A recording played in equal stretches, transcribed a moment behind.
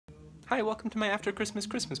Hi, welcome to my after Christmas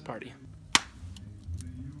party.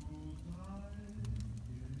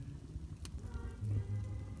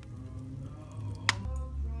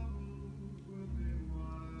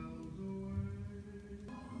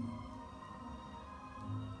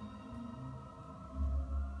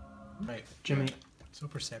 Right. Jimmy, So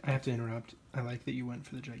perceptive. I have to interrupt. I like that you went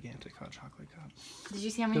for the gigantic hot chocolate cup. Did you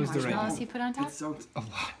see how many marshmallows he put on top? It's a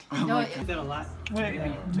lot. No, Is that a lot? Wait,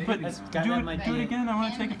 but do it again. I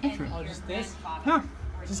want to take a picture. Oh, just this? Yeah,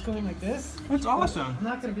 Just going like this? that's awesome. I'm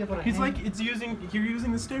not gonna be able to. He's hang. like, you're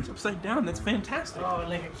using the stairs upside down. That's fantastic. Oh,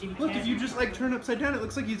 like a kitty cat. Look, if you just like turn upside down, it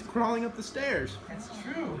looks like he's crawling up the stairs. That's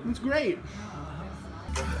true. It's great.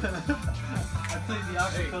 I played the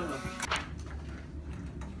acapella.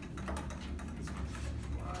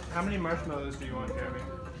 How many marshmallows do you want, Jeremy?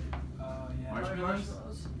 Yeah.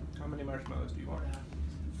 Marshmallows? How many marshmallows do you want?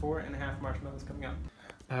 4.5 marshmallows coming up.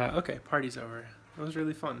 Okay, party's over. It was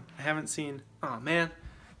really fun. I haven't seen... Oh, man.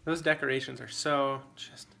 Those decorations are so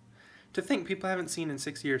just... To think people I haven't seen in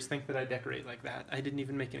 6 years think that I decorate like that. I didn't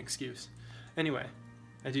even make an excuse. Anyway,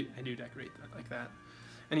 I do decorate that like that.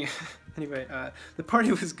 Anyway, the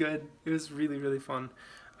party was good. It was really, really fun.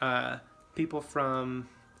 People from...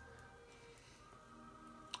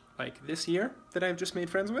 like this year that I've just made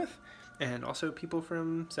friends with, and also people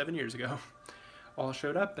from 7 years ago all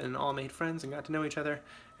showed up and all made friends and got to know each other.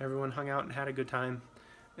 Everyone hung out and had a good time,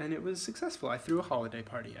 and it was successful. I threw a holiday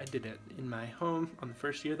party. I did it in my home on the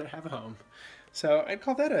first year that I have a home, so I'd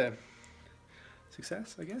call that a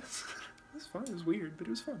success, I guess. It was fun. It was weird, but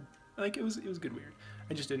it was fun. Like it was good weird.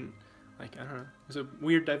 I just didn't like, I don't know, it was a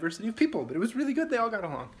weird diversity of people, but it was really good. They all got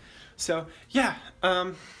along. So yeah,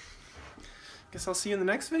 guess I'll see you in the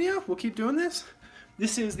next video. We'll keep doing this.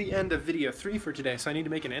 This is the end of video 3 for today, so I need to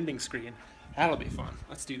make an ending screen. That'll be fun.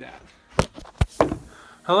 Let's do that.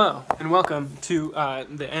 Hello, and welcome to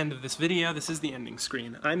the end of this video. This is the ending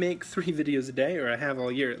screen. I make 3 videos a day, or I have all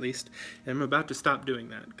year at least, and I'm about to stop doing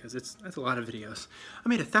that, because that's a lot of videos. I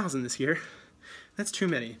made 1,000 this year. That's too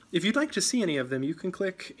many. If you'd like to see any of them, you can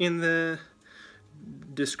click in the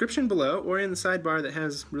description below, or in the sidebar that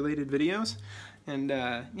has related videos. And,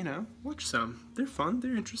 you know, watch some. They're fun.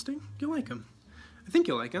 They're interesting. You'll like them. I think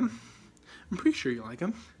you'll like them. I'm pretty sure you'll like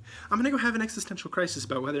them. I'm gonna go have an existential crisis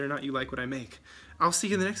about whether or not you like what I make. I'll see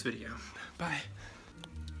you in the next video. Bye.